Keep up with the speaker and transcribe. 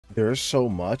There's so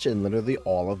much, and literally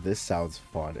all of this sounds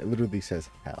fun. It literally says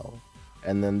hell.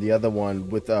 And then the other one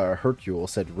with Hercule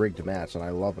said rigged match, and I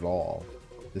love it all.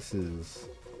 This is...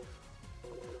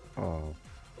 Oh.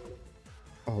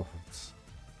 Oh,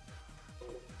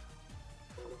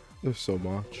 there's so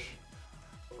much.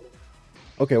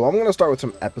 Okay, well, I'm going to start with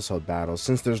some episode battles.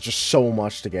 Since there's just so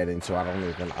much to get into,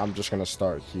 I'm just going to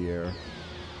start here.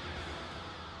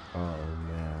 Oh,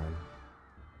 man.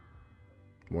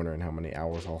 I'm wondering how many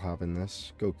hours I'll have in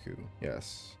this. Goku,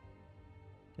 yes.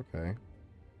 Okay.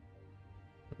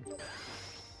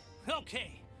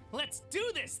 Okay, let's do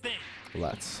this thing.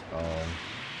 Let's.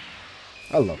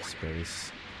 I love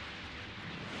space.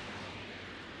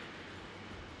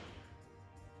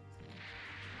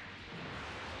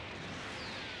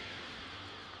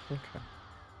 Okay.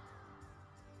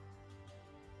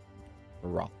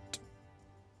 Rot.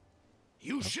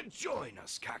 You should join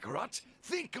us, Kakarot.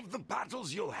 Think of the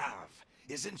battles you'll have.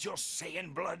 Isn't your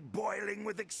Saiyan blood boiling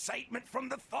with excitement from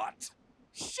the thought?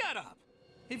 Shut up.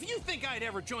 If you think I'd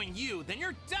ever join you, then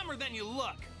you're dumber than you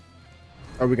look.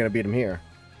 Are we gonna beat him here?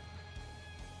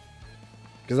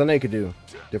 Because I know you could do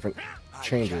different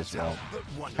changes. Well,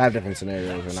 have different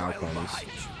scenarios and outcomes.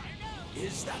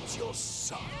 Is that your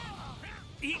son?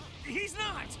 He's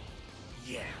not.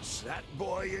 Yes, that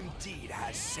boy indeed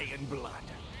has Saiyan blood.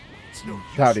 It's no use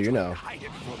How do you trying know? to hide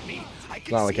it from me.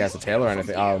 It's not like he has a tail or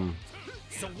anything.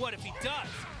 So what if he does?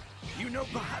 You know,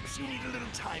 perhaps you need a little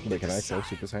time. Wait, can I kill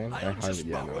Super Saiyan? I just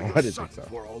yeah, borrow no, your I didn't son think so.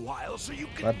 for a while so you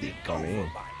can That'd be think funny. over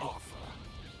my offer.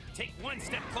 Take one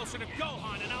step closer to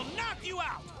Gohan and I'll knock you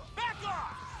out. Back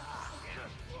off.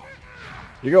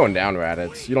 You're going down,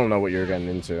 Raditz. You don't know what you're getting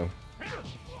into.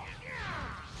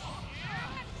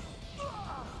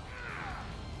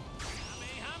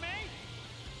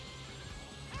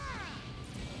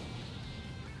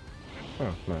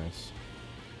 Oh, nice.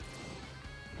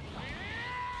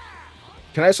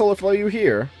 Can I solo flow you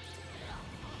here?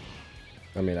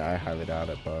 I mean, I highly doubt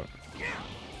it, but...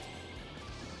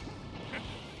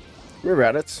 We're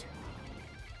Raditz.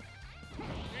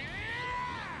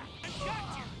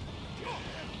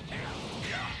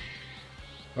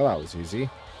 Well, that was easy.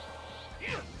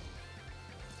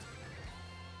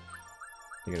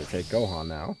 You're gonna take Gohan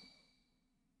now.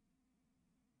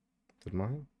 Did my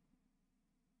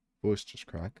voice just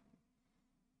crack?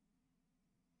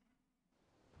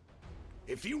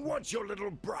 If you want your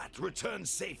little brat returned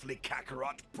safely,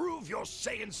 Kakarot, prove your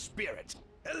Saiyan spirit.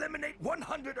 Eliminate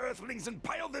 100 Earthlings and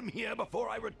pile them here before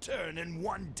I return in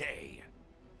one day.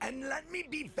 And let me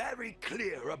be very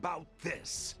clear about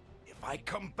this. If I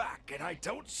come back and I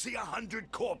don't see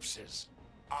 100 corpses,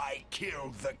 I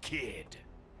killed the kid.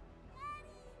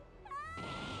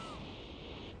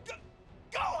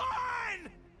 Gohan!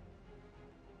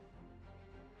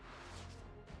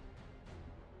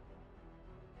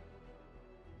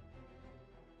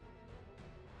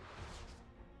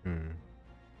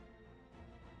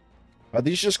 Are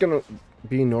these just gonna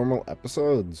be normal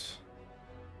episodes?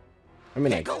 I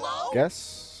mean, Piccolo? I guess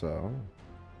so.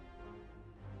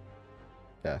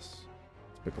 Yes,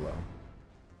 it's Piccolo.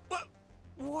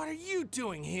 What are you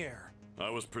doing here? I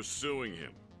was pursuing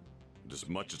him. And as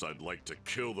much as I'd like to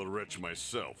kill the wretch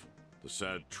myself, the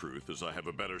sad truth is I have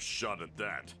a better shot at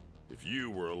that if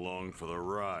you were along for the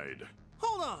ride.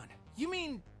 Hold on. You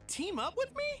mean team up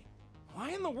with me?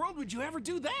 Why in the world would you ever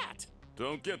do that?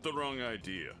 Don't get the wrong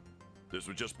idea. This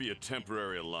would just be a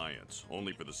temporary alliance,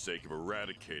 only for the sake of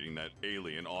eradicating that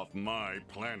alien off my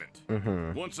planet.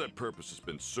 Once that purpose has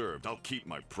been served, I'll keep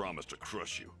my promise to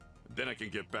crush you. Then I can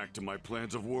get back to my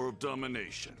plans of world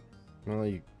domination. Well,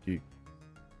 you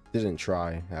didn't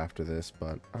try after this,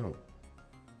 but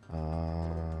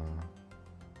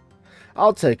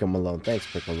I'll take him alone. Thanks,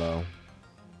 Piccolo.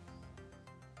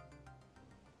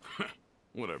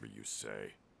 Whatever you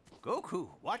say. Goku,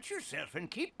 watch yourself and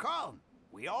keep calm.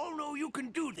 We all know you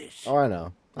can do this. Oh, I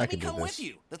know. I Let can me do come this. with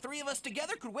you. The three of us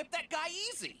together could whip that guy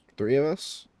easy. 3 of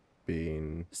us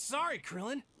being... Sorry,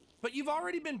 Krillin, but you've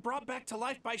already been brought back to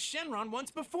life by Shenron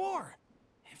once before.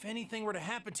 If anything were to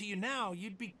happen to you now,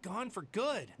 you'd be gone for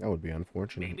good. That would be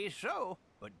unfortunate. Maybe so,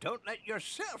 but don't let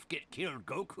yourself get killed,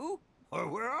 Goku, or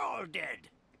we're all dead.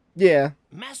 Yeah.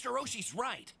 Master Roshi's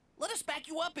right. Let us back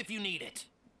you up if you need it.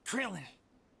 Krillin,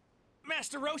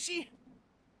 Master Roshi,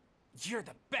 you're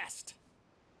the best.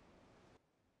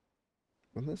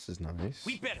 Well, this is nice.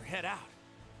 We better head out.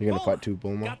 You're gonna Bulma, fight 2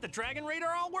 Bulma? Got the Dragon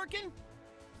Radar all working?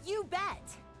 You bet.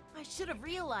 I should have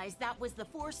realized that was the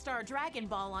 4-star Dragon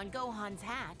Ball on Gohan's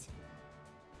hat.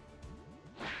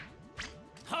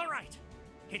 All right.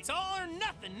 It's all or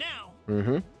nothing now.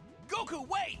 Goku,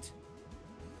 wait!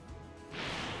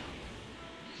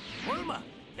 Bulma,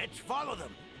 Let's follow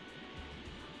them.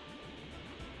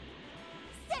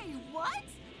 Say what?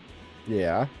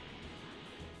 Yeah.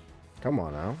 Come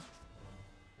on now.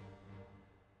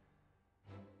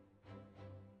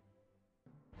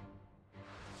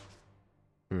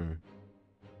 Hmm.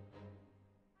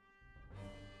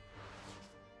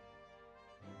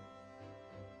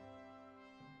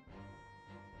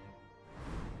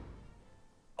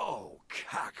 Oh,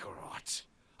 Kakarot.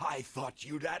 I thought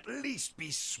you'd at least be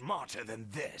smarter than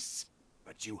this.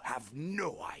 But you have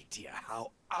no idea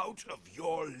how out of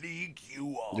your league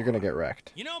you are. You're gonna get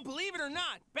wrecked. You know, believe it or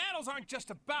not, battles aren't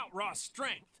just about raw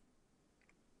strength.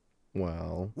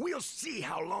 Well, We'll see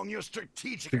how long your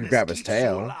strategicness you can grab his keeps you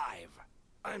tail. alive.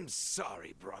 I'm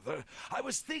sorry, brother. I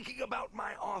was thinking about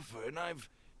my offer, and I've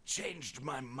changed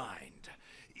my mind.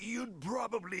 You'd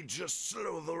probably just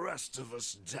slow the rest of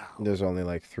us down. There's only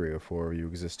like 3 or 4 of you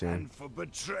existing. And for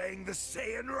betraying the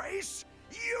Saiyan race,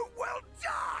 you will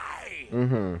die!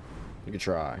 Mm-hmm. You can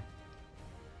try.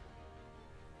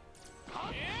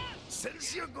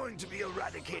 Since you're going to be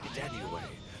eradicated anyway,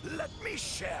 let me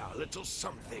share a little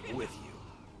something with you.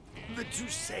 The 2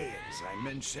 Saiyans I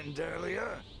mentioned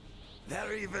earlier,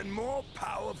 they're even more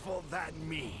powerful than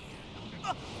me.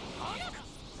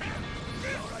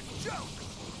 You're a joke!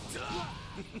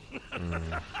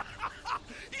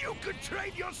 You could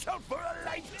trade yourself for a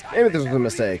lifetime. Maybe this was a and never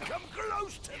mistake. Come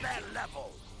close to their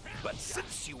level. But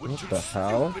since you were What too the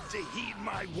hell? stupid to heed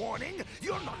my warning,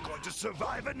 you're not going to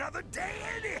survive another day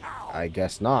anyhow. I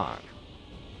guess not.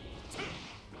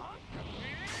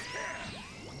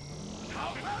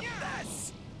 How about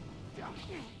this?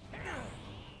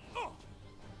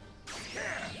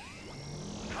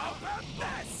 How about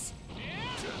this?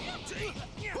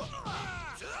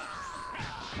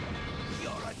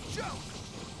 You're a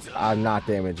joke. I'm not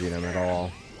damaging him at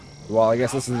all. Well, I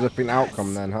guess this is a different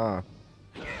outcome then, huh?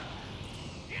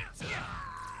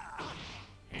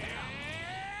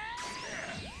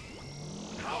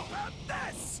 How about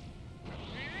this?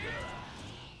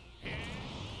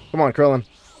 Come on, Krillin.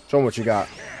 Show him what you got.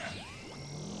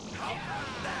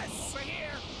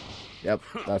 Yep,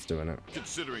 that's doing it.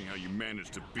 Considering how you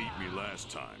managed to beat me last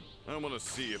time, I want to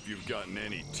see if you've gotten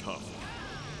any tougher.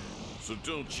 So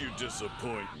don't you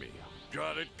disappoint me.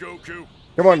 Got it, Goku?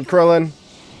 Come on, Krillin.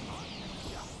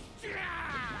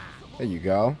 There you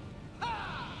go.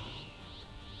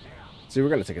 See, we're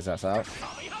gonna take his ass out.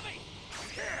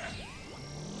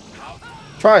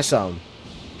 Try some.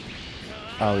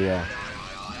 Oh, yeah.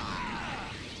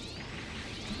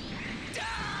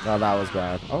 Oh, that was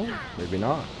bad. Oh, maybe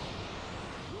not.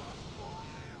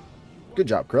 Good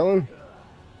job, Krillin.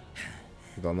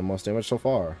 You've done the most damage so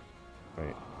far.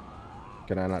 Wait.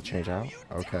 Can I not change out?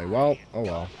 Okay, well, oh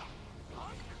well.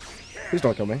 Please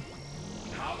don't kill me.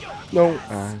 No.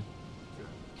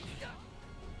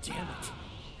 Damn it.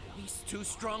 He's too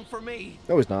strong for me.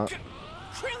 No, he's not.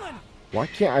 Krillin! Why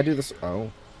can't I do this?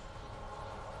 Oh.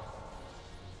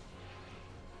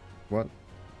 What?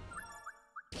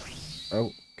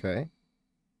 Oh, okay.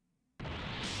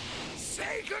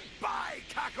 Say goodbye,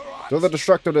 Kakarot. Throw the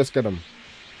destructo disc at him.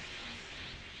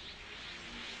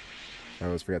 I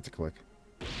always forget to click.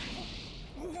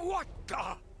 What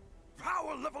the?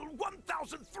 Power level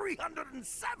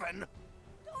 1,307?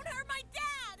 Don't hurt my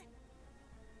dad!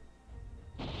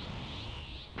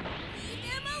 Leave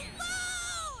him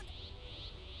alone!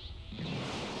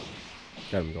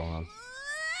 Got him going on.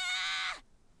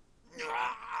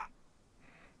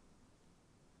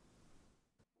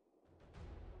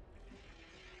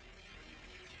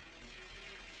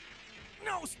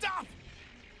 No, stop!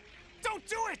 Don't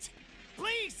do it!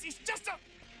 Please, he's just a...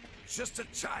 Just a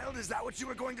child? Is that what you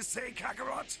were going to say,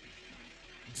 Kakarot?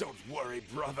 Don't worry,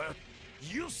 brother.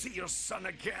 You'll see your son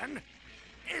again.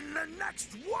 In the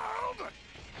next world?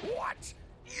 What?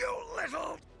 You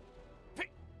little...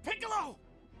 Piccolo!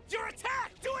 Your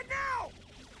attack! Do it now!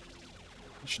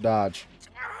 You should dodge.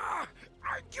 Are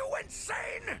you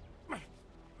insane?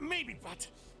 Maybe, but...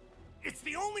 It's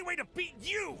the only way to beat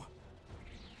you!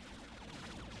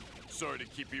 Sorry to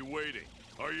keep you waiting.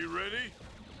 Are you ready?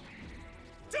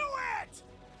 Do it!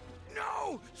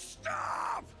 No!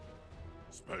 Stop!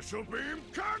 Special beam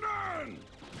cannon!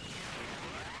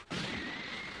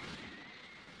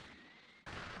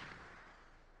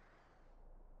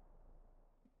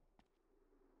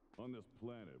 On this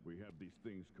planet, we have these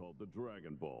things called the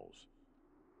Dragon Balls.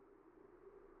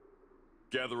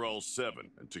 Gather all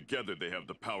 7, and together they have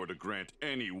the power to grant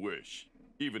any wish,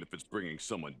 even if it's bringing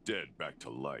someone dead back to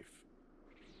life.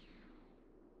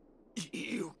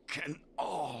 You can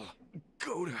all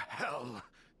go to hell.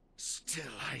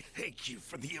 Still, I thank you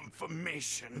for the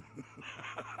information.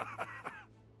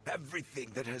 Everything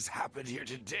that has happened here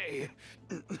today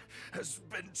has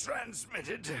been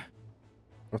transmitted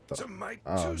What the? to my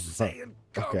Oh, two Saiyan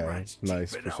okay, comrades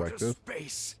nice deep in outer perspective.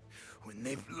 space. When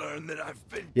they've learned that I've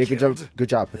been Yeah, killed, good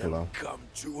job, they'll Piccolo. come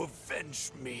to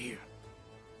avenge me.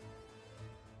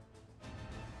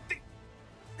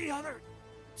 The other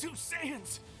two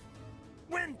Saiyans.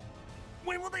 When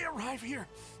will they arrive here?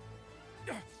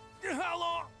 How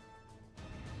long?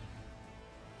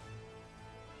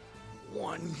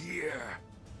 1 year.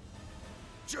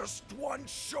 Just 1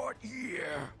 short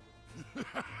year.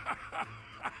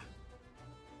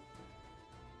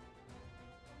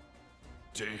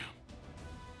 Damn.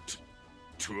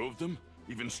 Two of them?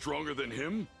 Even stronger than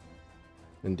him?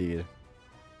 Indeed.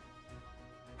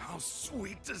 How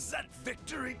sweet does that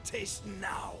victory taste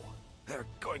now? They're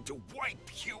going to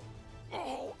wipe you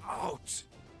all out.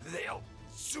 They'll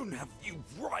soon have you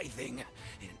writhing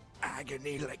in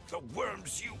agony like the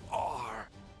worms you are.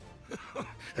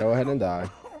 Go ahead and die.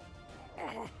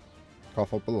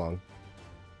 Cough up a lung.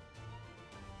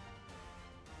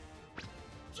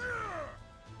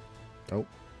 Nope.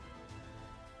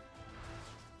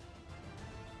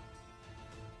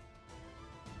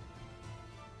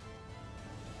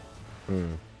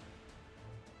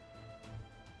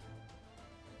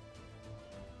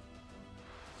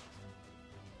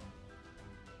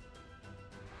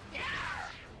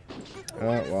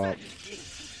 Well.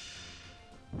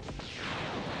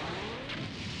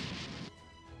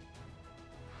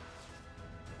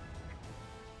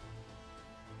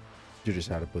 You just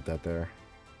had to put that there.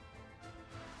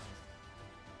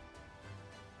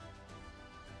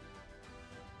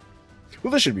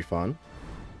 Well, this should be fun.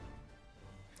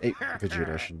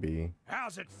 Vegeta should be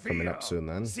How's it feel? coming up soon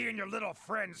then. Seeing your little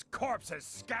friend's corpses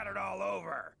scattered all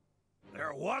over.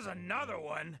 There was another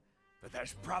one, but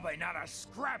there's probably not a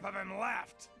scrap of him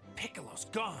left. Piccolo's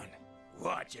gone.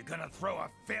 What, you gonna throw a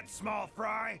fit, small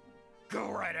fry? Go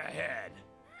right ahead.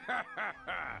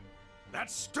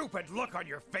 That stupid look on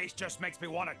your face just makes me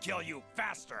want to kill you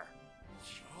faster.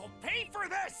 You'll pay for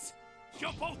this!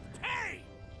 You'll both pay!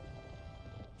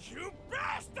 You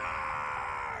bastards!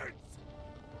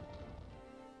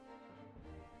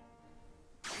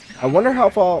 I wonder how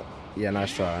far. Yeah,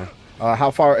 nice try.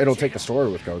 How far it'll take the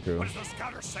story with Goku. What does the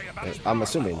scouter say about his I'm power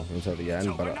assuming level? until the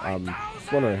end, but I'm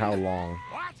 9,000? wondering how long,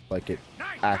 What? like, it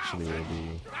 9,000? actually will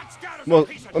be. That scouter's a Well,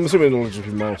 piece of I'm assuming junk. it'll just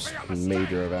be most Gotta be a mistake.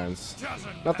 major events.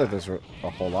 Doesn't Not that there's a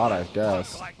whole lot, I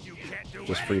guess. Look like you can't do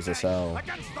Just Frieza anything Cell,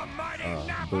 against the mighty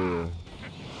Nappa. Boo,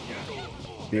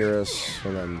 Beerus,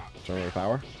 and then General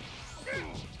Power.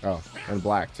 Oh, and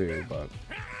Black too, but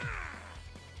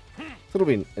it'll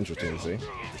be interesting to see.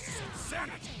 This is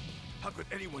insanity. How could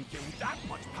anyone gain that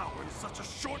much power in such a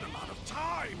short amount of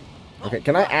time? Okay,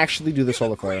 can I actually do the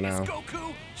solar flare Greatest now?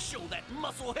 Goku, show that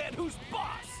musclehead who's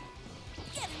boss.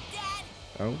 Get him, Dad!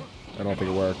 Oh, I don't think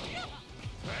it worked.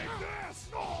 Take this!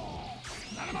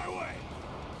 Out of my way!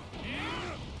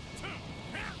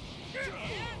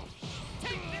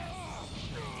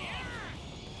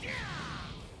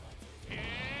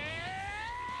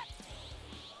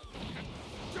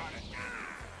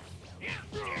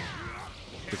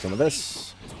 Get some of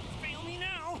this. Fail me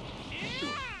now.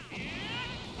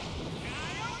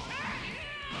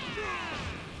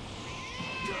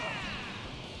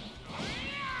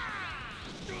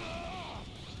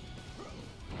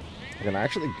 Can I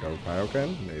actually go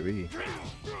Kaioken? Maybe.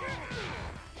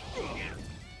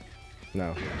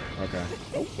 No. Okay.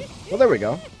 Oh. Well, there we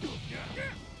go.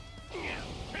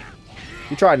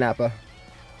 You tried, Nappa.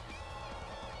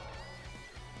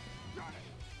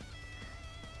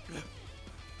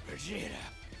 Vegeta!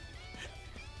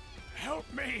 Help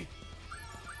me!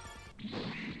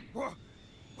 What?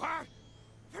 What?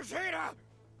 Vegeta!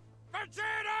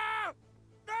 Vegeta!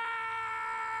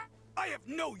 Ah! I have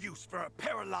no use for a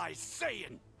paralyzed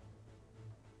Saiyan.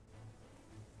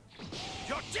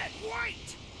 You're dead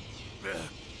white!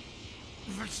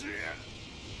 Vegeta.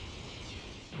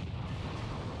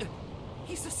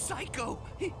 He's a psycho.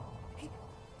 He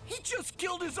just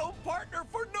killed his own partner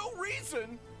for no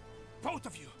reason. Both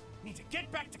of you need to get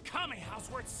back to Kame House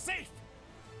where it's safe.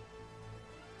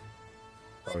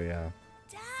 Oh, yeah.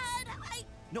 Dad,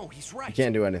 No, he's right. You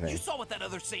can't do anything. You saw what that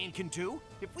other Saiyan can do.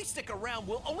 If we stick around,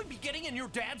 we'll only be getting in your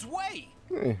dad's way.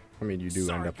 I mean, you do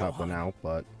Sorry, end up helping Gohan. out,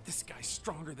 but... This guy's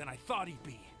stronger than I thought he'd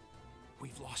be.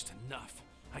 We've lost enough.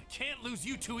 I can't lose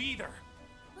you two either.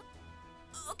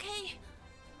 okay.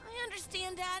 I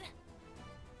understand, Dad.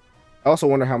 I also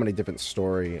wonder how many different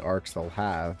story arcs they'll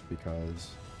have, because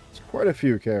it's quite a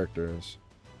few characters.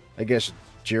 I guess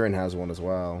Jiren has one as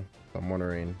well. I'm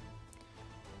wondering.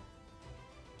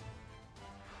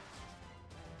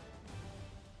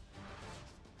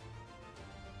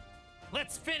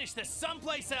 Let's finish this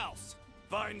someplace else.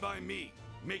 Fine by me.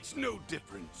 Makes no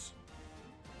difference.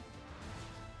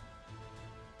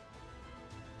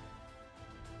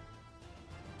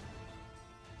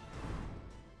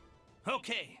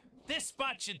 Okay, this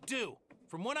spot should do.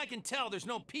 From what I can tell, there's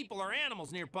no people or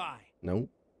animals nearby. Nope.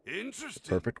 Interesting.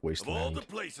 Perfect Of all wasteland. the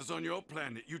places on your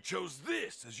planet, you chose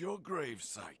this as your grave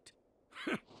site.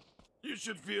 You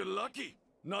should feel lucky.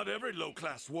 Not every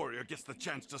low-class warrior gets the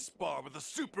chance to spar with a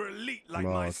super elite like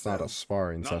Well, myself. it's not a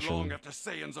sparring Not session. long after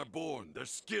Saiyans are born, their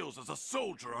skills as a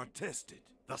soldier are tested.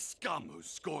 The scum whose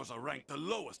scores are ranked the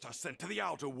lowest are sent to the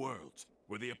outer worlds,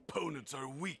 where the opponents are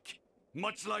weak.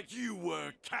 Much like you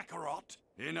were, Kakarot.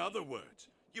 In other words,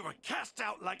 you were cast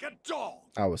out like a dog.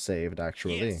 I was saved,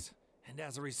 actually. Yes, and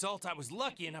as a result, I was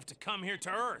lucky enough to come here to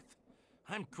Earth.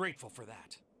 I'm grateful for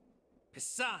that.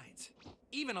 Besides,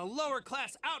 even a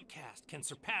lower-class outcast can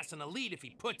surpass an elite if he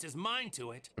puts his mind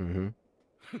to it.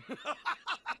 Mm-hmm.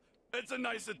 It's a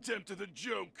nice attempt at a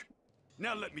joke.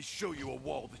 Now let me show you a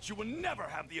wall that you will never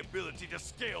have the ability to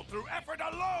scale through effort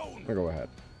alone. I'll go ahead.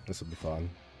 This will be fun.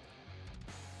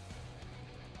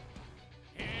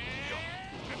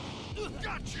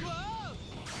 Got you!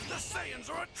 The Saiyans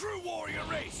are a true warrior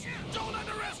race! Don't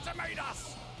underestimate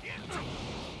us!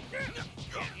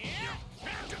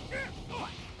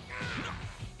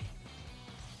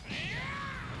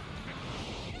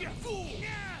 Fool!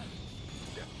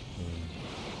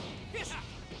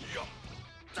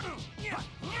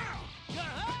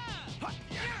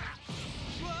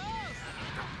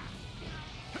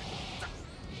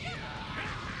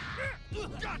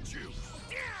 Got you!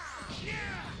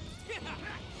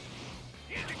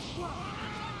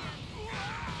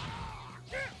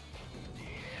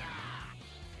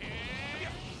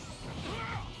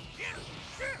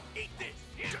 Eat this!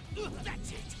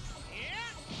 That's it!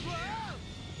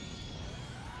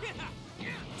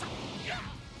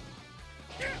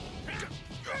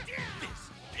 This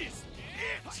is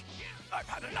it! I've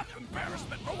had enough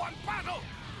embarrassment for one battle!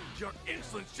 Your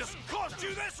insolence just cost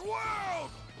you this world!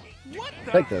 What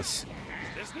the? Take this.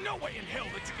 There's no way in hell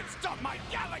that you can stop my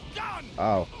Gallic gun!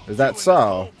 Oh, is You that and this so?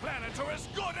 whole planet are as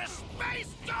good as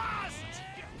space dust!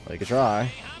 Well, you can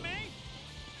try.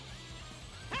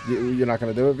 You're not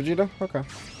gonna do it, Vegeta? Okay.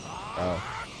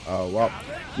 Oh, well.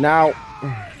 Now,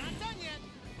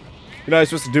 you're not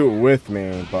supposed to do it with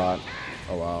me, but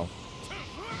oh well.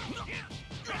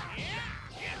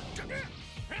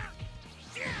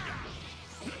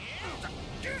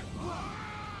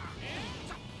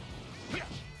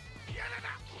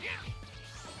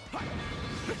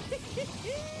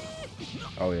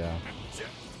 Oh yeah.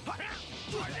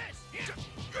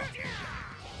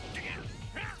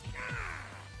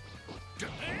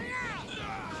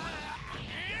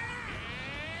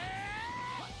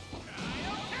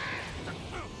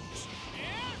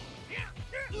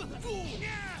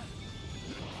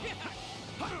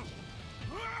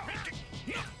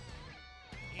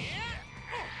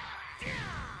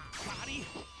 Body,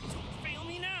 don't fail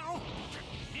me now.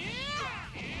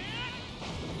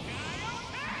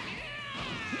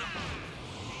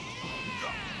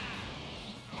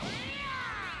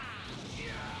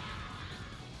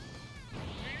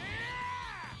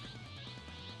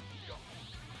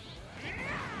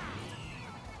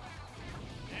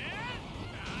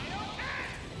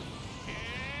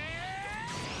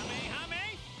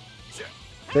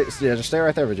 Yeah, just stay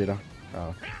right there, Vegeta.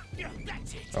 Oh.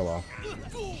 Oh well.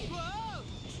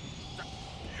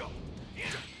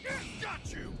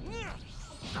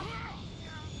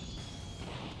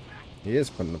 He is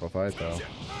putting up a fight, though.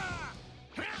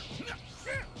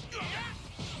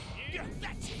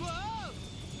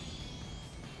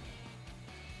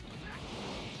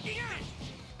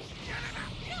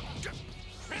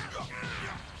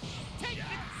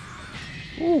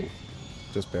 Ooh.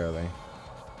 Just barely.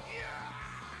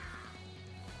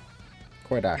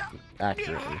 Quite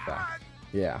accurate, in fact.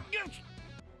 Yeah.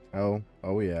 Oh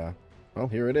yeah. Well,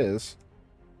 here it is.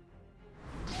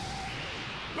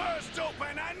 Burst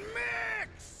open and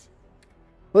mix!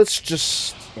 Let's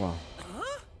just... well...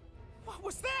 Huh? What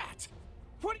was that?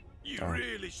 What? You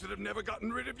really should have never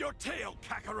gotten rid of your tail,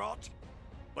 Kakarot.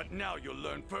 But now you'll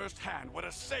learn firsthand what a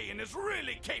Saiyan is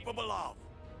really capable of.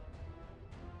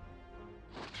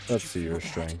 Let's see your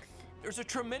strength. There's a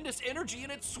tremendous energy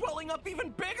and it's swelling up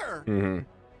even bigger. Mm-hmm.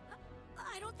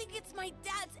 I don't think it's my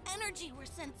dad's energy we're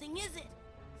sensing, is it?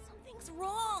 Something's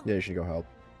wrong. Yeah, you should go help.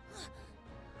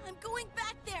 I'm going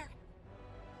back there.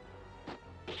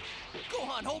 Go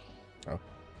on, Hope. Oh.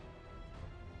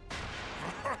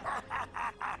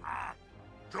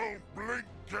 Don't blink,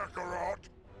 Kakarot.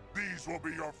 These These will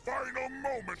be your final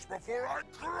moments before I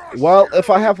crush Well, you. if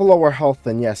I have lower health,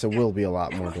 then yes, it will be a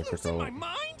lot more Am I losing difficult. my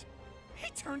mind? He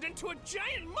turned into a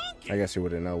giant monkey. I guess you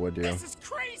wouldn't know, would you? This is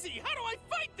crazy. How do I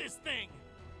fight this thing?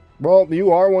 Well,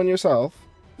 you are one yourself.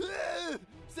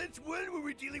 Since when were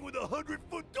we dealing with a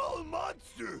 100-foot-tall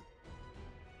monster?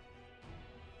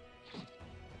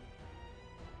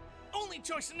 Only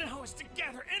choice now is to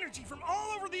gather energy from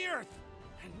all over the earth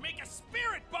and make a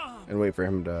spirit bomb. And wait for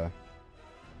him to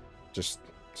just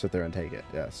sit there and take it,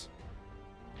 yes.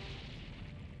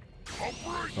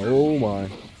 Oh my.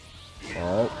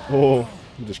 Oh,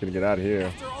 I'm just gonna get out of here.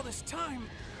 After all this time,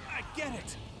 I get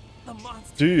it. The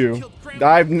monster Do you? killed Grandma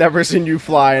I've never seen you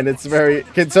fly, and it's very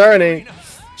concerning.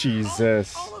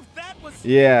 Jesus. All of that was,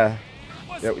 Yeah.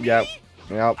 was Yep, me? yep.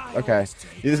 Yep, I okay. always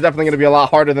tell you, This is definitely gonna be a lot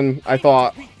harder than I need to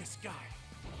thought. beat this guy.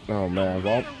 Oh man,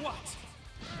 well, No matter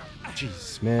what.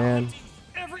 jeez, man. Use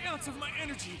every ounce of my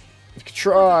energy. You could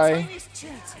try. Tiniest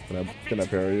chance Can I at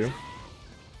parry you?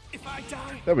 If I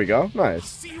die, There we go. Nice.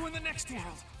 see you in the next world.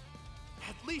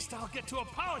 At least I'll get to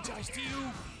apologize to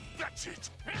you. That's it.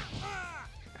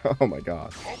 Oh my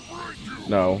god.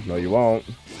 No, no, you won't.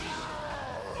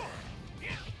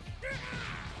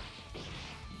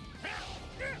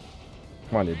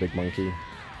 Come on, you big monkey.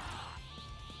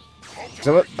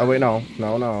 Oh wait, no,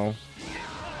 no, no.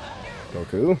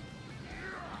 Goku.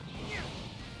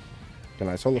 Can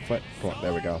I solo flip? Come on,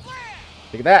 there we go.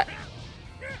 Look at that.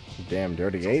 You damn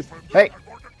dirty ape. Hey!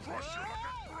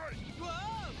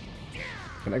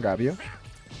 Can I grab you?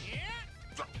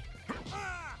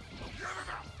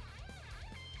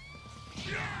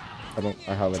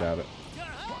 I hardly doubt it.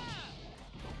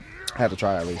 I had to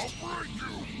try at least.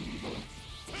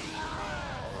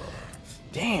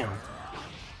 Damn.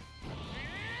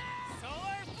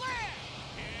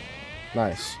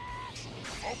 Nice.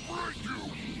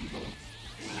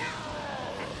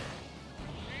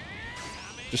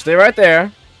 Just stay right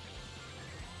there.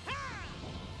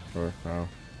 Or, oh,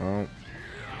 oh.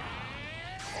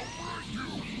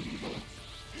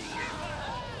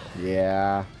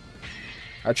 Yeah.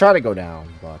 I try to go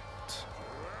down, but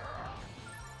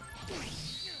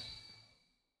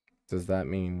does that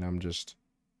mean I'm just...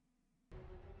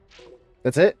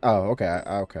 That's it? Oh, okay.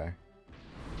 Okay.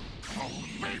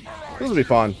 This will be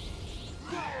fun.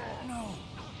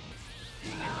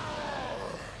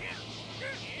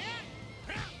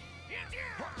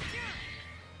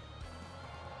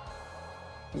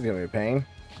 This is gonna be a pain.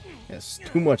 Yes,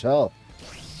 too much health.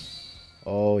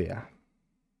 Oh yeah.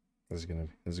 This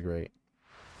is great.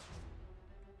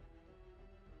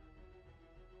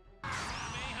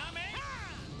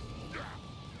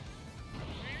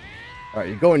 Alright,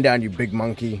 you're going down, you big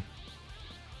monkey.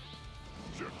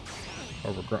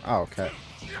 Oh, okay.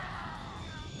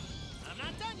 I'm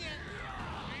not done yet.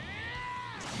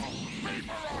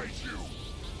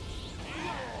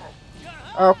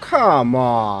 Oh, come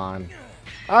on.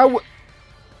 I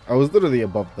was literally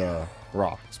above the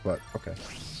rocks, but okay.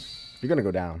 You're gonna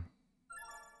go down.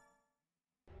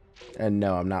 And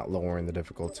no, I'm not lowering the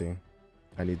difficulty.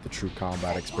 I need the true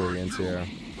combat experience here.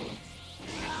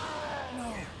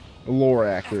 Lore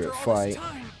accurate fight.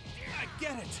 Time, I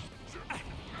get it.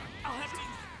 I'll have to use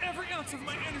every ounce of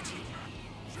my energy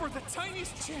for the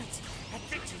tiniest chance at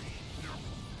victory.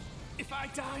 If I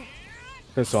die,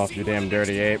 Piss off, you damn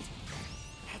dirty ape.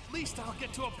 at least I'll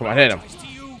get to Come on, hit him. apologize to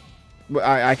you.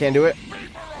 I can't do it.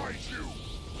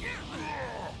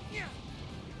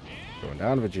 Going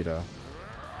down, Vegeta.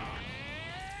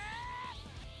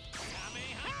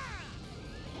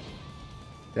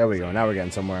 There we go. Now we're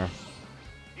getting somewhere.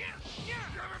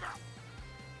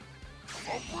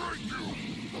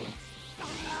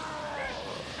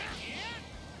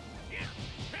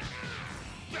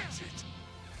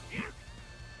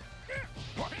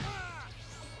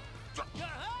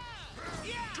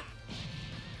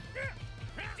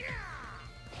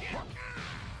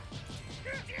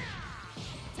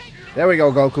 There we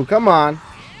go, Goku. Come on.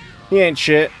 He ain't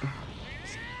shit.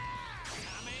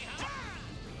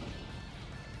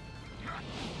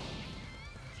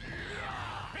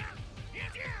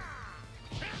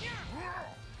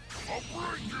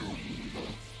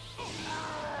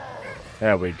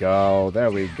 There we go.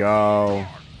 There we go.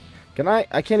 Can I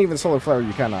can't even solar flare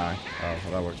you, can I? Oh,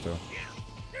 well, that works too.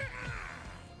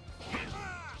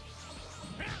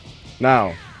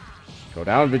 Now. Go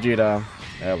down, Vegeta.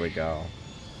 There we go.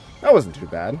 That wasn't too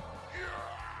bad.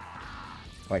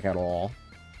 Like, at all.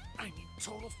 I need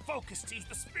total focus to use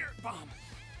the spirit bomb.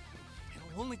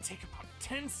 It'll only take about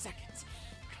 10 seconds.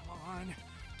 Come on.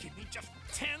 Give me just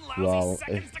 10 lousy Well,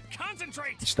 seconds to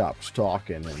concentrate. Stop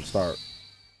talking and start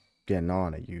getting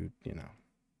on it, you know.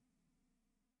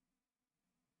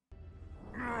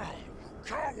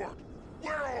 Coward!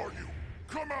 Where are you?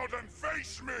 Come out and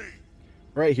face me!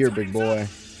 Right here, big boy.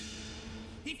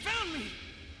 He found me!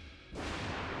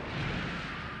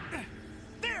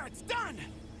 There, it's done!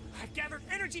 I've gathered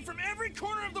energy from every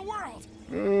corner of the world!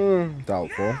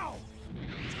 Doubtful. Now!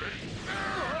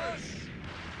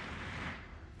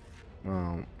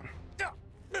 Oh,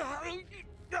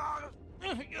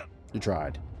 you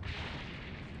tried.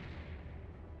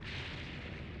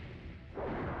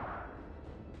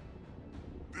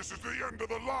 This is the end of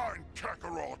the line,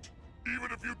 Kakarot!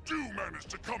 Even if you do manage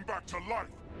to come back to life,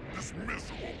 this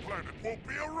miserable planet won't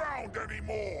be around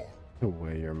anymore! The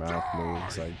way your mouth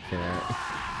moves, I can't.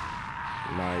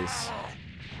 Nice.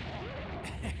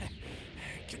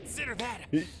 Consider that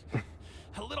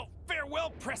a little farewell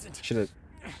present. Should have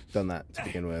done that to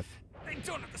begin with. I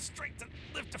don't have the strength to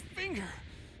lift a finger,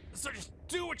 so just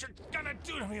do what you're gonna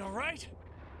do to me, all right?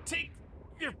 Take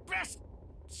your best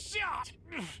shot.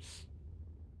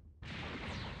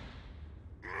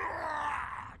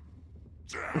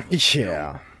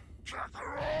 Yeah.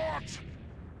 Kakarot!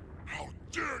 How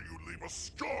dare you leave a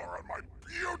scar on my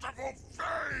beautiful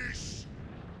face!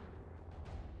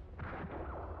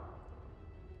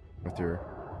 With your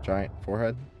giant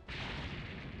forehead.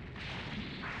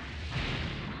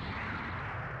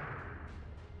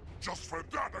 Just for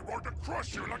that, I'm going to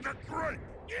crush you like a grape!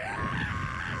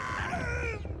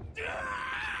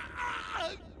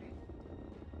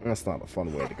 That's not a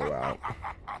fun way to go out.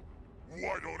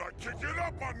 Why don't I kick it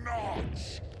up a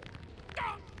notch?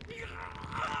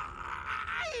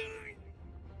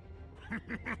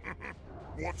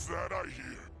 What's that I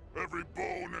hear? Every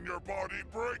bone in your body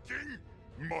breaking?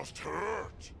 Must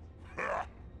hurt. I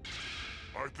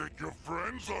think your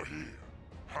friends are here.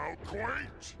 How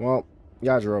quaint. Well,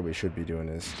 Yajirobe should be doing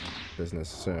his business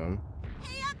soon.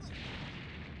 Hey, Ugly!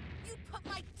 You put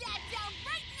my dad down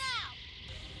right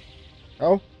now!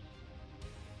 Oh?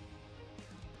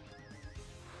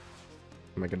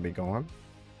 Am I gonna be gone?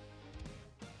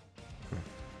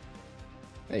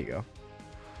 There you go.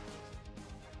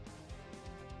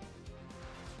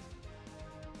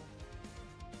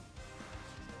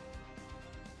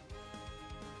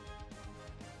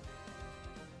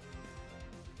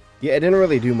 Yeah, it didn't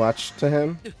really do much to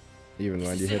him, even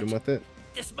when you hit him with it.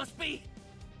 This must be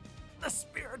the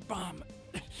spirit bomb.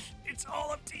 It's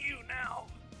all up to you now.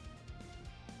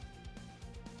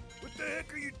 What the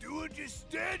heck are you doing just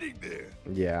standing there?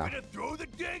 Yeah. Gonna throw the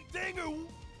dang thing or...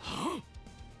 Huh?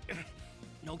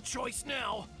 No choice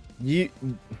now. You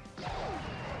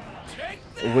Take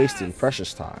are wasting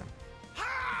precious time.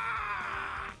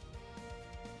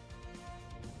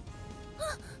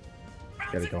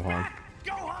 Gotta go home.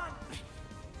 Go on.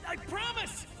 I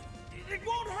promise. It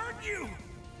won't hurt you.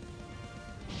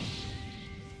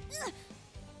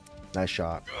 Nice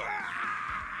shot.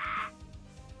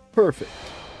 Perfect.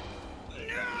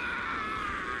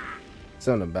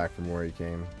 Send him back from where he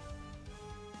came.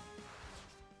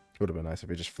 Would have been nice if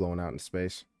he just flown out in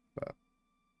space, but.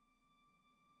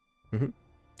 And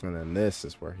then this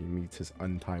is where he meets his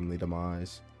untimely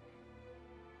demise.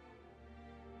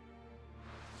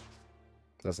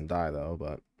 Doesn't die though,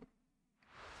 but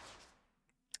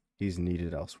he's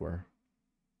needed elsewhere.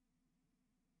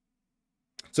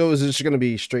 So is it just going to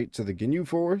be straight to the Ginyu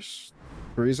Force,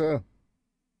 Frieza?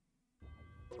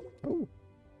 Oh,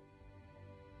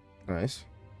 nice.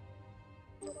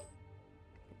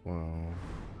 Wow.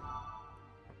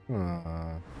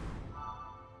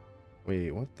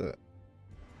 Wait, what the?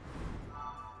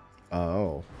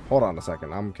 Oh, hold on a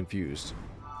second. I'm confused.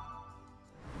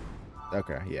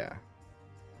 Okay, yeah.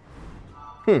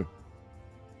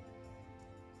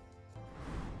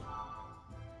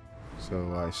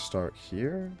 So I start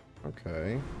here?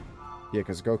 Okay. Yeah,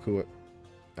 because Goku...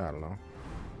 I don't know.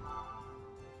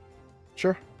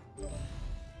 Sure.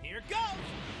 Here goes.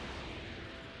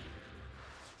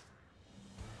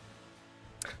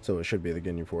 So it should be the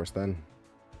Ginyu Force then.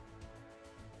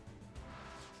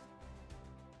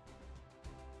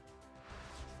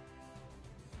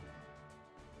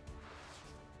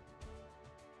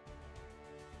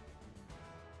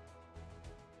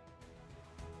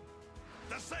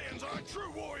 The Saiyans are a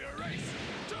true warrior race!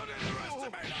 Don't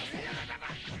underestimate us!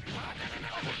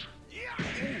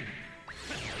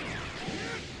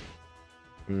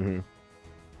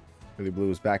 Really blew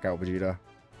his back out, Vegeta.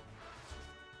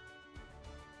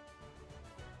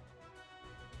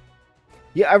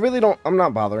 Yeah, I really don't... I'm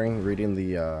not bothering reading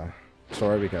the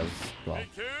story because, well...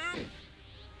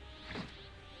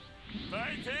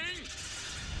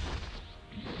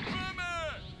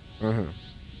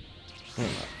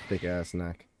 Thick ass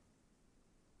neck.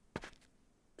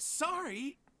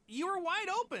 Sorry, you were wide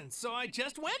open, so I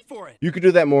just went for it. You could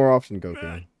do that more often,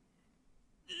 Goku.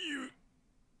 You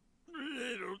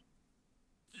little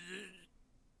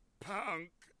punk.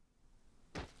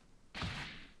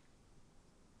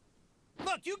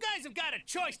 Look, you guys have got a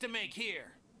choice to make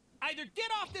here. Either get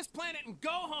off this planet and go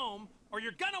home, or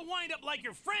you're gonna wind up like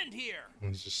your friend here.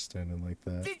 He's just standing like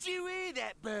that. Did you hear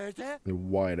that, Bertha? Your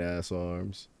wide ass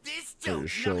arms. This Or your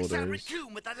joke knocks out shoulders.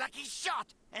 Raccoon with a lucky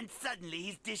shot, and suddenly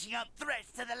he's dishing out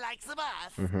threats to the likes of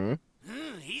us.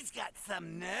 Mm-hmm. He's got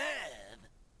some nerve.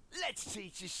 Let's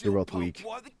teach this You're little both punk weak.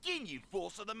 why the Ginyu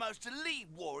Force are the most elite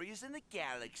warriors in the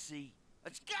galaxy.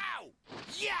 Let's go!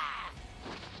 Yeah!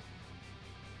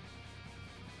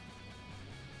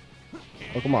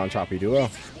 Oh, come on, Choppy Duo.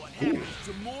 This is what happens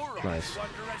to morons Nice. who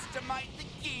underestimate the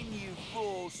Ginyu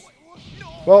Force.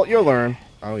 Well, you'll learn.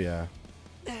 Oh, yeah.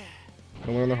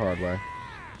 You'll learn the hard way.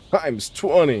 Times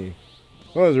 20.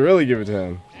 Let's really give it to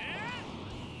him.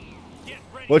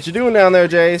 What you doing down there,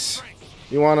 Jace?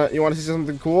 You wanna see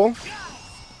something cool?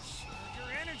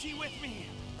 Your energy with me.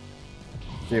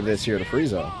 Give this here to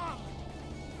Frieza.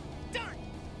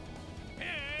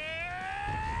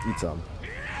 Eat some.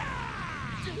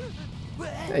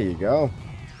 There you go.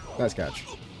 Nice catch.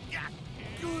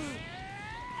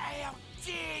 How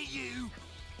dare you!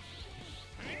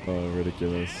 Oh,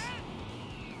 ridiculous.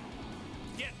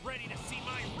 Get ready to see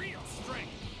my real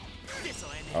strength. This'll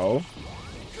end it. Oh?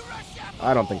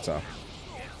 I don't think so.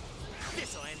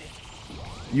 This'll end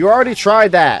it. You already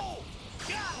tried that.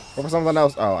 What for something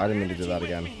else? Oh, I didn't mean to do that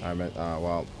again. I meant,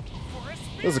 well,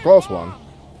 this is a close one.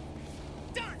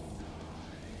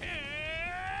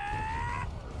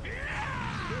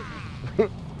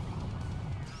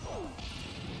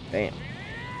 Damn.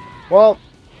 Well,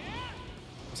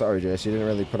 sorry, Jace. You didn't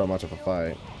really put up much of a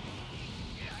fight.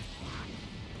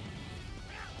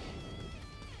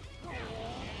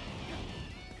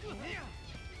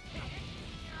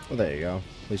 Well, there you go.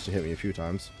 At least you hit me a few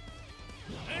times.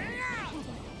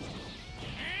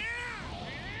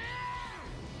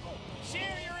 Share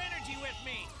your energy with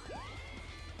me.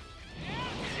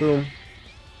 Boom.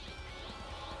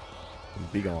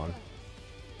 Be gone.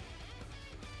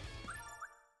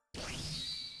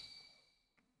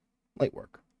 Light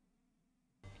work.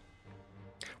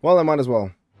 Well, I might as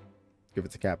well give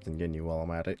it to Captain Ginyu while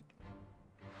I'm at it.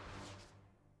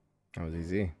 That was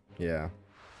easy. Yeah.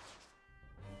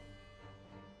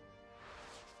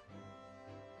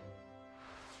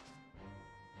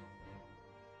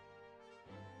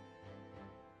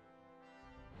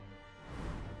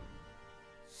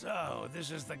 So,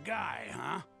 this is the guy,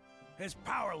 huh? His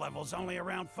power level's only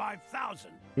around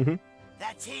 5,000.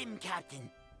 That's him, Captain.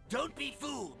 Don't be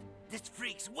fooled. This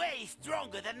freak's way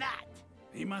stronger than that.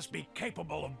 He must be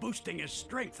capable of boosting his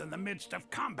strength in the midst of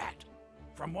combat.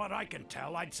 From what I can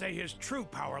tell, I'd say his true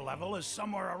power level is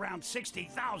somewhere around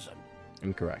 60,000.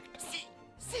 Incorrect.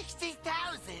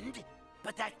 60,000?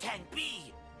 But that can't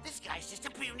be. This guy's just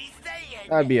a puny Saiyan.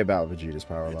 That'd be about Vegeta's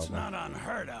power It's level. not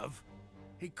unheard of.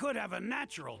 He could have a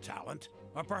natural talent,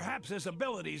 or perhaps his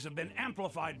abilities have been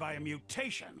amplified by a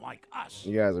mutation like us.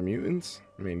 You guys are mutants?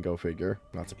 I mean, go figure.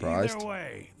 Not surprised. Either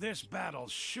way, this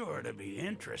battle's sure to be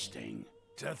interesting.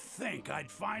 To think I'd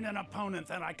find an opponent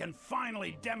that I can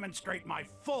finally demonstrate my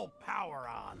full power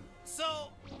on.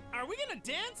 So, are we gonna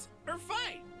dance or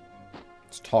fight?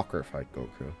 It's talker fight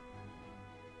Goku.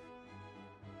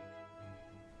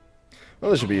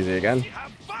 Well, this should be easy again.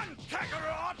 Have fun,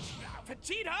 Kakarot!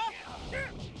 Vegeta?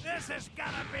 This is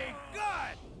gonna be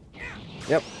good!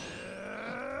 Yep.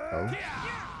 Oh.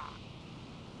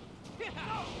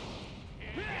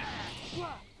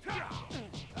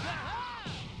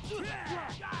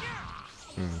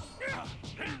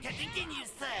 Captain Ginyu,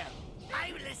 sir.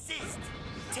 I will assist.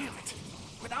 Damn it.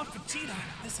 Without Vegeta,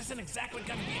 this isn't exactly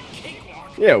gonna be a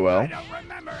cakewalk. Yeah, well. I don't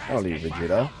remember I don't need asking for Vegeta.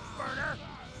 help, Burner.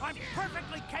 I'm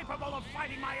perfectly capable of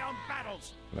fighting my own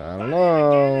battles. I don't Again,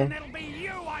 know. and it'll be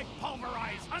you I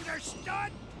pulverize.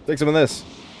 Understood? Take some of this.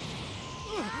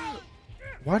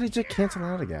 Why did you cancel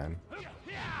out again?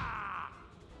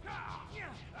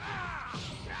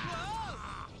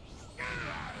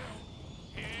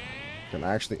 Can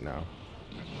I actually no.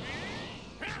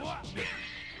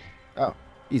 Oh,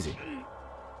 easy.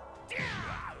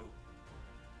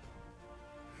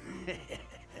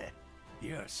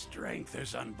 Your strength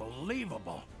is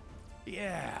unbelievable.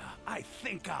 Yeah, I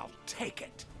think I'll take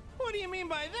it. What do you mean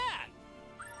by that?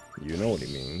 You know what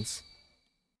he means.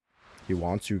 He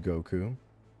wants you, Goku.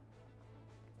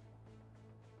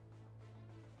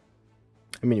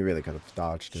 I mean, you really could have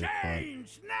dodged it, but...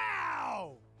 Change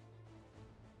now!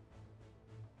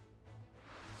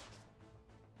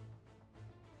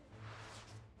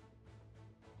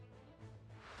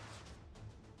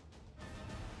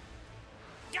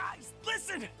 Guys,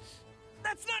 listen!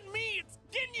 That's not me, it's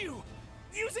Ginyu!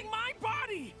 Using my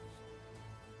body!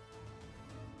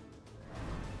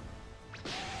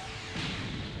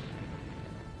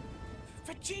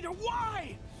 Vegeta,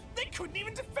 why? They couldn't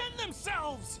even defend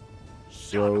themselves!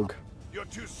 Rogue. You're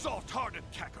too soft-hearted,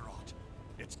 Kakarot.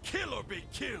 It's kill or be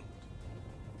killed.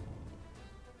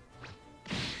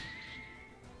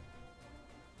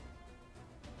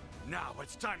 Now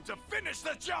it's time to finish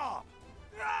the job!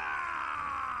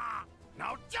 Ah!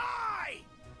 Now die!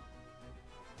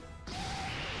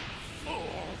 Fool!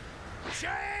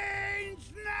 Change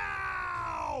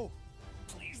now!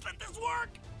 Please let this work!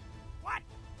 What?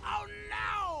 Oh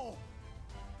no!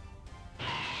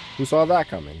 Who saw that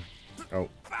coming? Oh.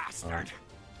 Bastard!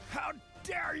 How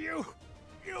dare you!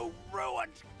 You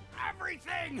ruined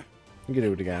everything! You can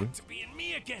do it again. To being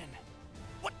me again!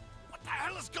 What the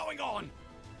hell is going on?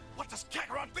 What does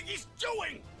Kakarot think he's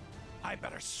doing? I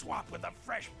better swap with a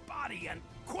fresh body and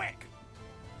quick!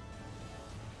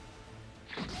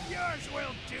 Yours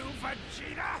will do,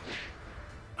 Vegeta!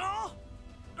 All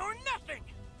or nothing!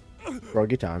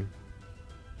 Rogue time.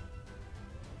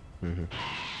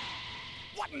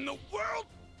 What in the world?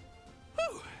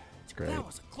 Whew. It's great. That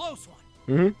was a close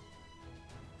one.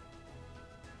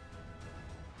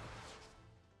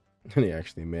 And he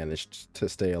actually managed to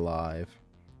stay alive.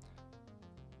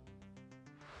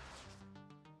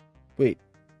 Wait.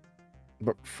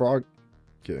 But Frog...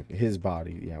 His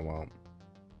body, yeah, well...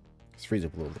 It's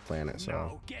Frieza blew up the planet, so...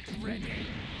 Now get ready!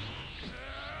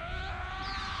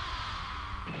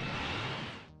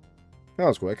 That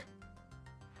was quick.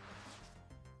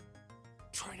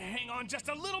 Try to hang on just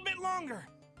a little bit longer!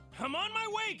 I'm on my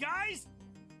way, guys!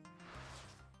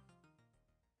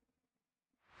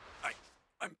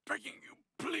 I'm begging you,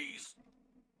 please.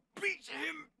 Beat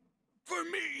him for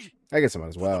me. I guess I might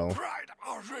as well. For the pride of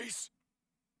our race.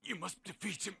 You must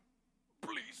defeat him.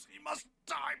 Please, he must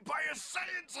die by a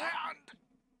Saiyan's hand.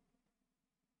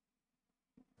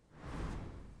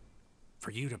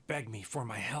 For you to beg me for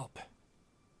my help.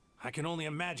 I can only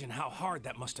imagine how hard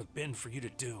that must have been for you to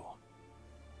do.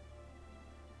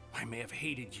 I may have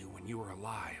hated you when you were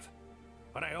alive,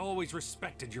 but I always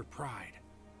respected your pride.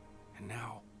 And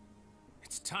now,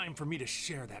 it's time for me to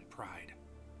share that pride.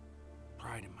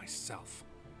 Pride in myself.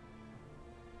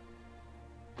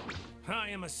 I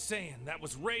am a Saiyan that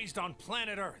was raised on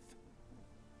planet Earth.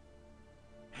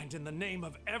 And in the name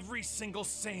of every single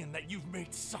Saiyan that you've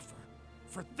made suffer,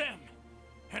 for them,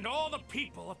 and all the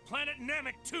people of planet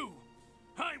Namek too,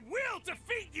 I will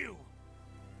defeat you!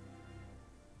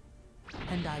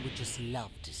 And I would just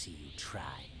love to see you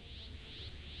try.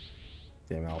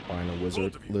 Damn albino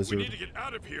wizard, Both of you, lizard. we need to get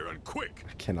out of here and quick.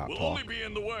 I cannot we'll talk. only be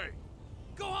in the way.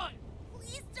 Go on!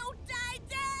 Please don't die,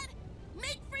 Dad!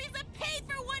 Make Frieza pay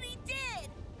for what he did!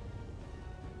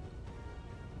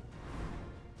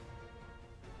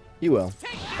 You will.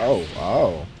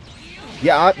 Oh.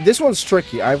 Yeah, this one's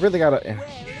tricky. I really gotta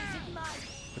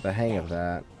get the hang of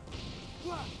that.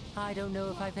 I don't know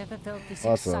if I've ever felt this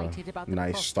Well, that's a excited about the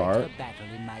nice prospect start. of a battle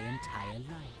in my entire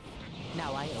life.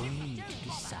 Now I only need to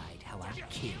decide how I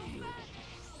kill you.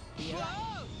 Here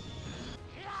I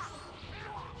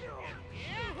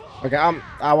Okay,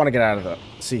 I want to get out of the...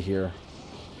 See here.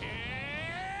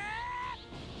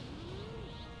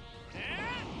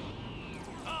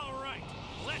 Alright,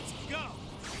 let's go!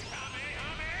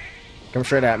 Come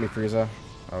straight at me, Frieza.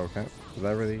 Oh, okay.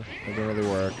 That didn't really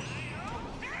work.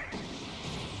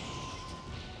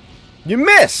 You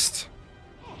missed!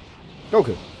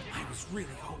 Goku. I was really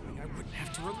hoping I wouldn't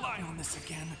have to rely on this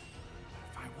again.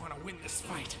 If I want to win this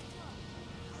fight,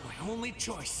 my only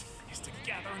choice is to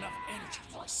gather enough energy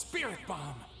for a spirit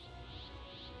bomb.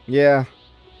 Yeah.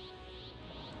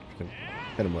 You can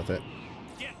hit him with it.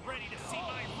 Get ready to see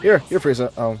my Here,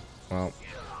 Frieza. Oh, well.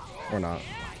 Or not.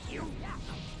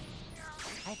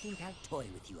 I think I'll toy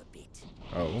with you a bit.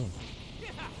 Oh.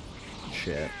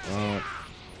 Shit. Oh. I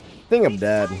think I'm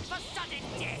dead.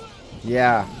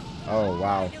 Yeah. Oh,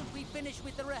 wow. Why don't we finish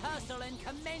with the rehearsal and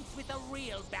commence with the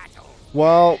real battle?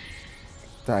 Well,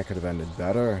 that could have ended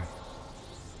better.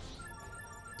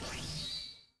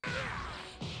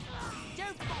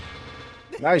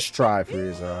 Nice try,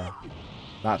 Frieza.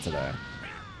 Not today.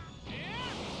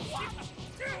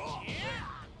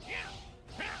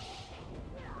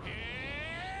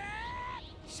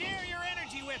 Share your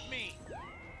energy with me.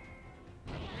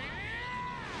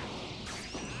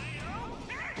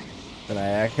 Did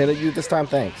I hit at you this time?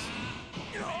 Thanks.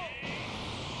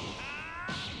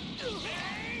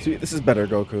 See, this is better,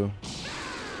 Goku.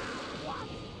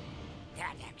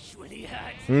 That actually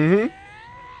hurts. Mm-hmm.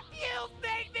 You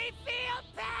made me feel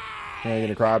bad. Yeah, you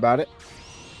gonna cry about it?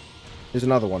 Here's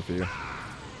another one for you.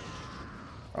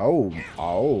 Oh,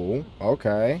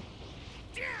 okay.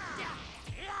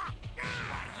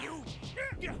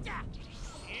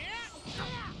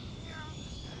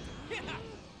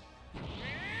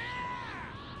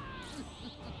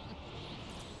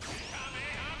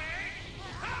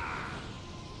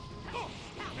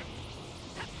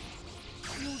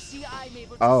 You see, I'm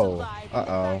able to Oh,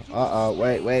 survive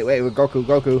wait,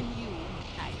 Goku.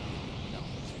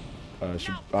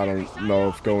 I don't know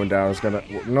if going down is gonna.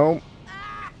 No.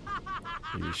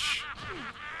 Yeesh.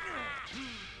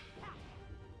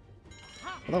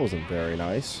 Well, that wasn't very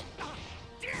nice.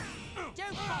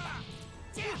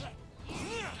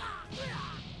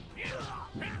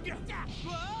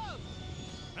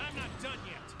 I'm not done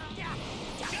yet.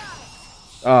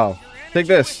 Oh, take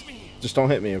this. Just don't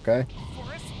hit me, okay?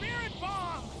 For a spirit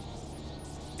bomb.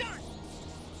 Done.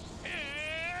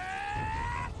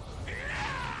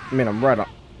 I mean, I'm right on.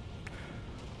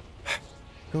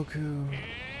 Goku.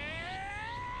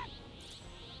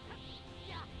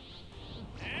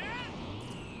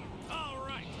 All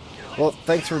right. Well,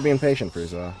 thanks for being patient,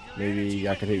 Frieza. Maybe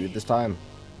I can hit you this time.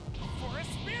 For a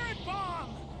spirit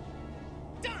bomb.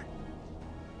 Done.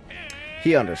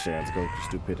 He understands Goku's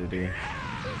stupidity. Is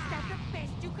that the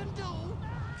best you can do?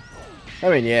 I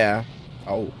mean, yeah.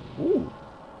 Oh, ooh,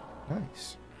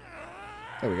 nice.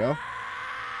 There we go.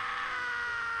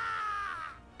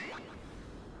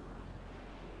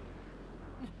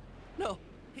 No,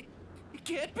 it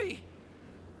can't be.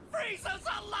 Frieza's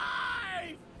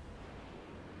alive!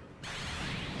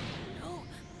 No.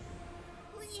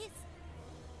 Please.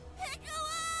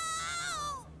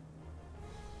 Piccolo!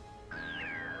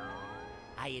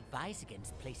 I advise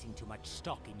against placing too much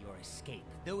stock in your escape.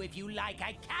 Though if you like,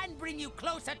 I can bring you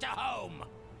closer to home.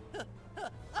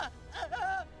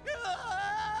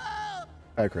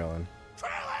 Hi, Krillin.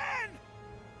 Krillin!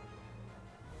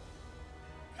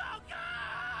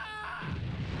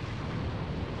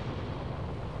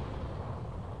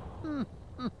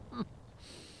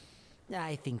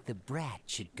 I think the brat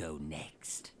should go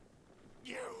next.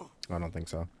 You! I don't think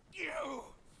so. You!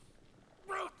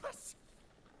 Ruthless!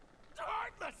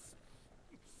 Heartless!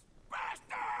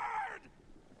 Bastard!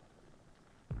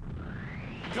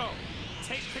 Go.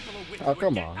 Take Piccolo with Oh, you and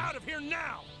come get on. out of here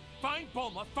now. Find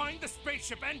Bulma, find the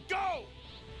spaceship, and go!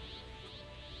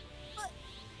 But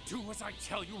Do as I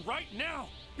tell you right now,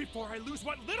 before I lose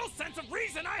what little sense of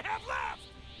reason I have left!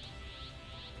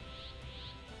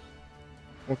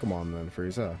 Well, come on then,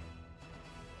 Frieza.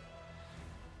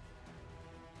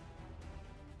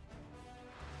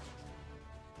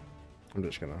 I'm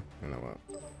just gonna, you know what?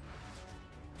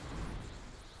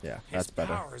 Yeah, that's His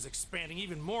better. power is expanding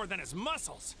even more than his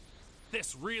muscles.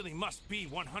 This really must be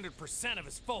 100% of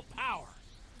his full power.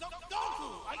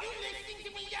 Goku! Are you listening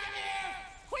to me down there?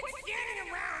 Quit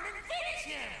standing around and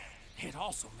finish him! It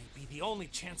also may be the only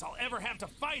chance I'll ever have to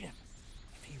fight him.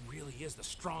 If he really is the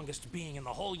strongest being in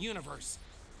the whole universe,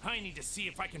 I need to see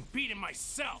if I can beat him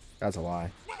myself. That's a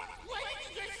lie. What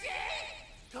did you just say?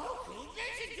 Goku,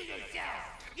 listen to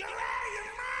yourself! You're out of your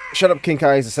mind! Shut up, King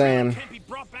Kai's saying. Can't be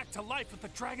brought back to life with the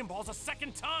Dragon Balls a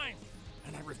second time.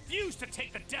 And I refuse to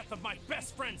take the death of my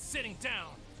best friend sitting down.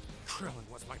 Krillin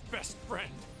was my best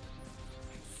friend.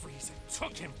 And Frieza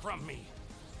took him from me.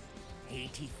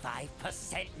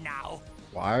 85% now.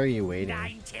 Why are you waiting?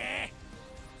 90.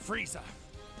 Frieza,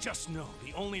 just know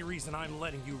the only reason I'm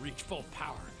letting you reach full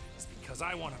power is because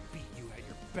I want to beat you at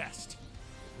your best.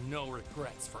 No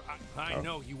regrets, for I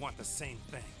know you want the same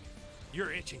thing.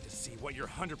 You're itching to see what your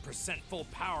 100% full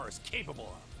power is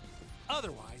capable of.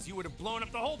 Otherwise, you would have blown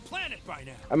up the whole planet by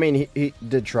now. I mean, he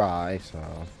did try, so.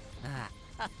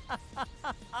 I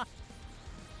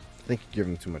think you give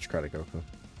him too much credit, Goku.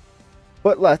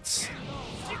 But let's.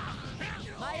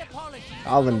 My apologies.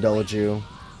 I'll indulge you,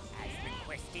 As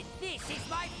requested, this is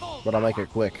my full but I'll make it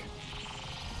quick.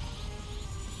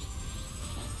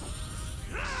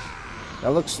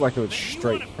 That looks like it was Then you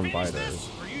straight wanna from finish Vidas. this,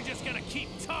 or are you just gonna keep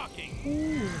talking?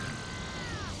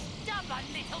 stubborn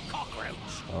little cockroach.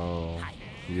 Oh,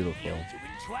 beautiful. You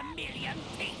into a million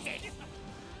pieces.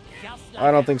 Just I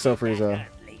don't like think so, that Frieza.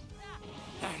 earthling.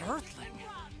 That Earthling?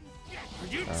 Are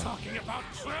you talking about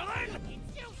Krillin?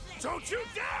 Don't you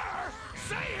dare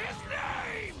say his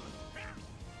name!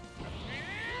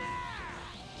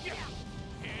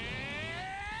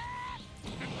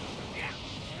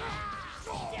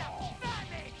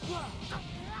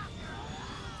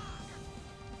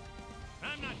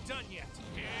 I'm not done yet.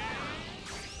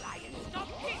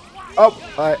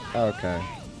 Oh, okay.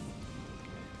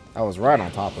 I was right on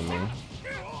top of me. You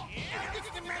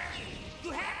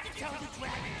have to tell the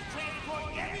dragon to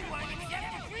transport everyone except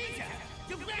for Frieza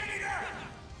to planet Earth!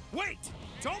 Wait!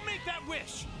 Don't make that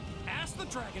wish! Ask the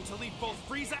dragon to leave both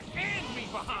Frieza and me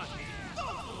behind!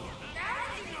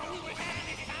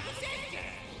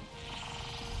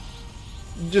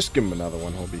 Just give him another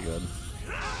one, he'll be good.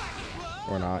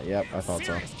 Or not, yep, I thought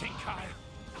so. Serious, King Kai.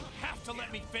 You have to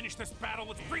let me finish this battle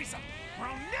with Frieza, or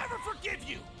I'll never forgive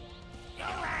you!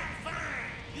 Alright, fine.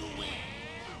 You win.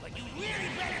 But you really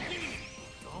better beat me.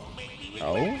 Don't make me regret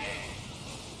Oh? it.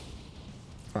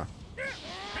 Huh.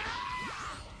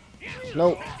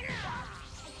 Nope.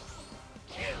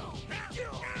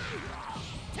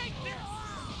 Take this!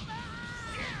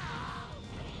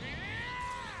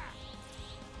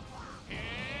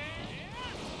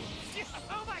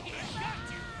 Oh my God, got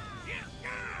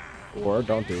you! Or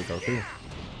don't do it, Goku.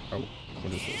 Oh,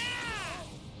 what is this?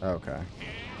 Okay.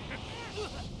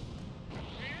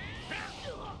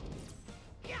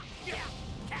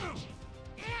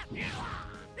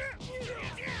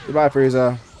 Goodbye,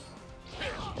 Frieza.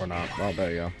 Or not. Well,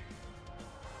 there you go.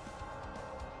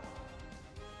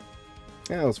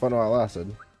 Yeah, it was fun while it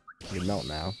lasted. You can melt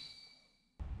now.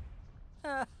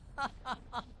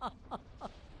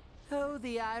 Oh,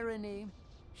 the irony.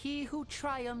 He who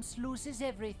triumphs loses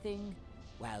everything,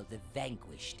 while the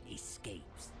vanquished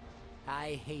escapes.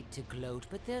 I hate to gloat,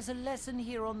 but there's a lesson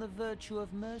here on the virtue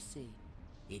of mercy.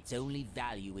 Its only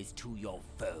value is to your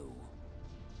foe.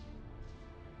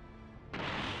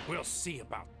 We'll see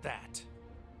about that.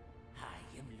 I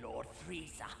am Lord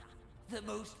Frieza, the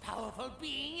most powerful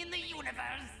being in the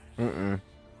universe.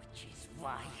 Which is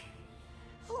why...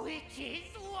 Oh,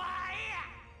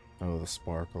 the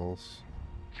sparkles.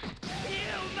 You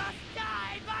must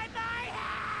die by my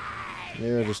hand!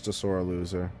 You're just a sore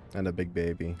loser. And a big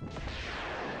baby.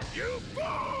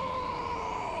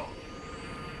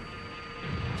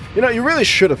 You know, you really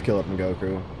should have killed him,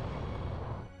 Goku.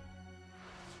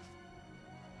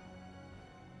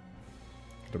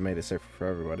 Could have made it safer for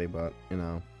everybody, but, you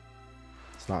know,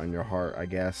 it's not in your heart, I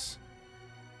guess.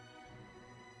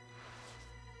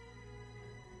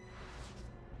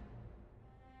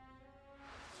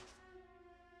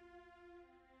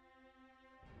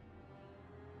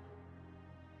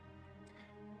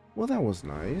 Well, that was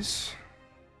nice.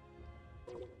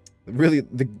 Really,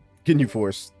 the Ginyu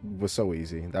Force was so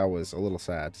easy. That was a little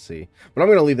sad to see. But I'm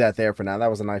going to leave that there for now. That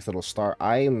was a nice little start.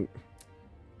 I want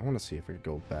to see if we could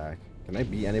go back. Can I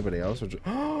beat anybody else? Or just...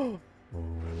 Oh!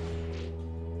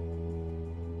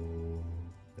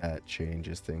 That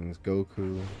changes things.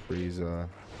 Goku, Frieza,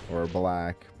 or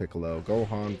Black, Piccolo,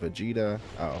 Gohan, Vegeta.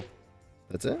 Oh.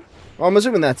 That's it? Well, I'm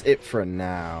assuming that's it for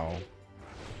now.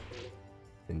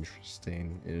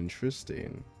 Interesting.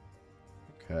 Interesting.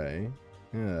 Okay.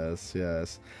 Yes,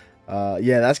 yes.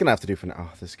 Yeah, that's gonna have to do for now.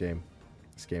 Oh, this game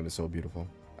is so beautiful.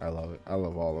 I love it. I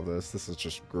love all of this. This is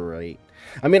just great.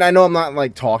 I mean, I know I'm not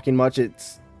like talking much.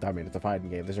 It's a fighting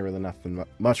game. There's really nothing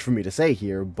much for me to say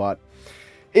here, but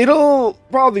it'll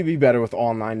probably be better with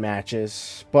online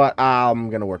matches. But I'm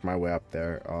gonna work my way up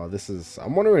there.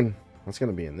 I'm wondering what's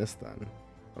gonna be in this then.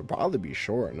 It'll probably be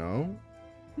short, no?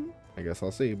 I guess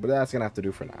I'll see. But that's gonna have to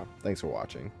do for now. Thanks for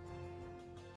watching.